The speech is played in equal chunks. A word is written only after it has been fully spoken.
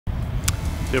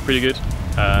feel pretty good.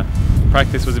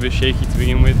 Practice was a bit shaky to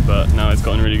begin with, but now it's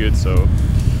gotten really good, so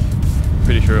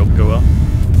pretty sure it'll go well.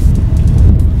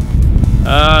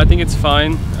 I think it's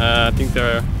fine. I think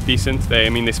they're decent.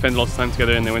 They spend lots of time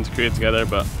together and they went to Korea together,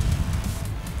 but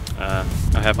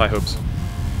I have high hopes.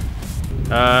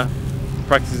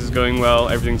 Practice is going well,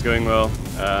 everything's going well.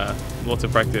 Lots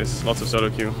of practice, lots of solo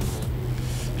queue.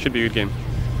 Should be a good game.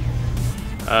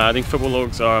 I think football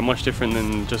logs are much different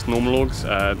than just normal logs.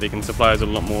 They can supply us a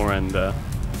lot more, and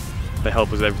they help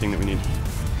us with everything that we need.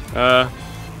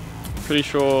 Pretty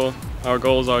sure our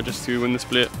goals are just to win the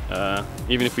split.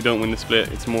 Even if we don't win the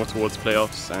split, it's more towards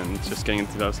playoffs and just getting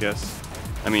into the LCS.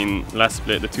 I mean, last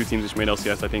split, the two teams which made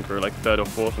LCS, I think, were like 3rd or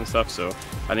 4th and stuff, so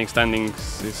I think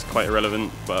standings is quite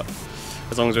irrelevant, but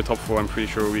as long as we're top 4, I'm pretty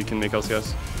sure we can make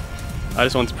LCS. I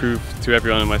just want to prove to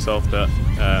everyone and myself that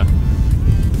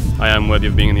I am worthy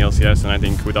of being in the LCS, and I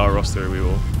think with our roster we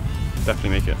will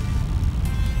definitely make it.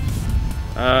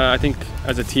 I think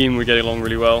as a team we get along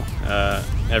really well.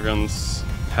 Everyone's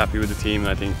happy with the team, and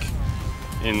I think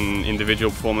in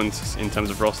individual performance, in terms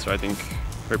of roster, I think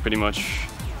we're pretty much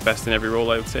best in every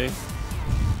role, I would say.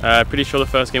 Pretty sure the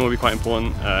first game will be quite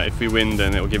important. If we win,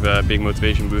 then it will give a big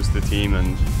motivation boost to the team,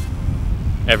 and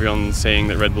everyone's saying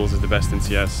that Red Bulls is the best in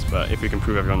CS, but if we can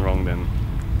prove everyone wrong, then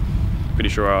pretty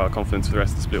sure our confidence for the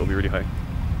rest of the split will be really high.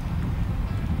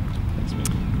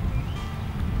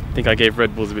 I think I gave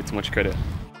Red Bulls a bit too much credit.